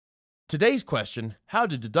Today's question: how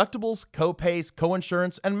do deductibles, copays,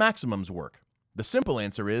 coinsurance, and maximums work? The simple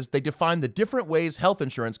answer is they define the different ways health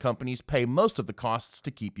insurance companies pay most of the costs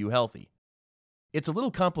to keep you healthy. It's a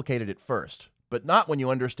little complicated at first, but not when you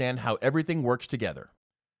understand how everything works together.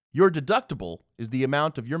 Your deductible is the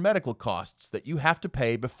amount of your medical costs that you have to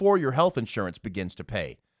pay before your health insurance begins to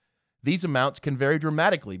pay. These amounts can vary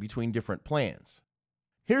dramatically between different plans.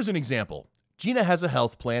 Here's an example. Gina has a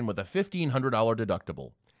health plan with a $1,500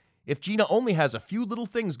 deductible. If Gina only has a few little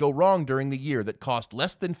things go wrong during the year that cost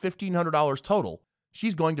less than $1,500 total,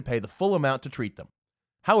 she's going to pay the full amount to treat them.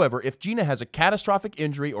 However, if Gina has a catastrophic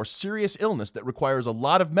injury or serious illness that requires a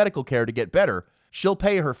lot of medical care to get better, she'll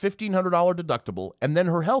pay her $1,500 deductible, and then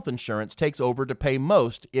her health insurance takes over to pay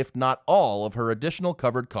most, if not all, of her additional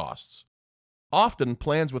covered costs. Often,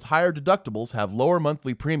 plans with higher deductibles have lower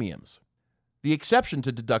monthly premiums. The exception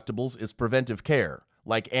to deductibles is preventive care,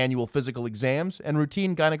 like annual physical exams and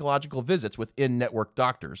routine gynecological visits with in-network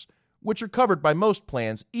doctors, which are covered by most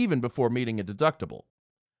plans even before meeting a deductible.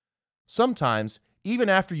 Sometimes, even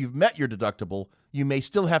after you've met your deductible, you may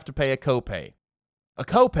still have to pay a copay. A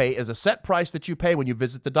copay is a set price that you pay when you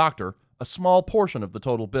visit the doctor, a small portion of the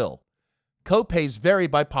total bill. Copays vary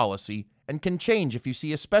by policy and can change if you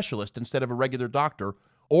see a specialist instead of a regular doctor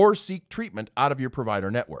or seek treatment out of your provider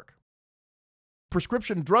network.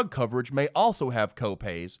 Prescription drug coverage may also have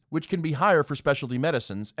copays, which can be higher for specialty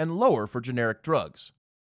medicines and lower for generic drugs.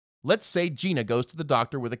 Let's say Gina goes to the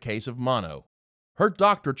doctor with a case of mono. Her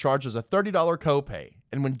doctor charges a $30 copay,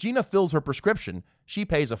 and when Gina fills her prescription, she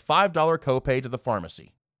pays a $5 copay to the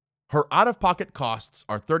pharmacy. Her out-of-pocket costs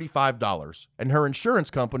are $35, and her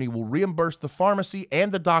insurance company will reimburse the pharmacy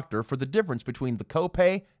and the doctor for the difference between the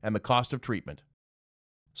copay and the cost of treatment.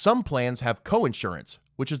 Some plans have coinsurance,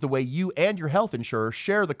 which is the way you and your health insurer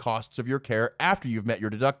share the costs of your care after you've met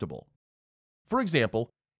your deductible. For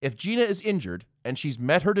example, if Gina is injured and she's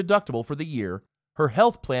met her deductible for the year, her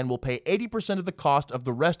health plan will pay 80% of the cost of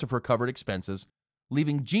the rest of her covered expenses,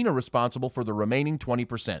 leaving Gina responsible for the remaining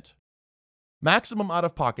 20%. Maximum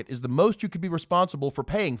out-of-pocket is the most you could be responsible for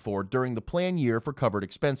paying for during the plan year for covered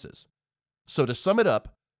expenses. So to sum it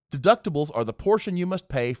up, deductibles are the portion you must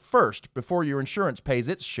pay first before your insurance pays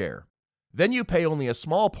its share. Then you pay only a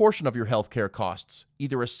small portion of your healthcare costs,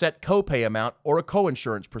 either a set copay amount or a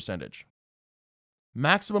coinsurance percentage.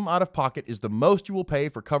 Maximum out-of-pocket is the most you will pay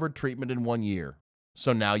for covered treatment in 1 year.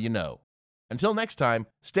 So now you know. Until next time,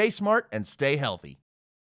 stay smart and stay healthy.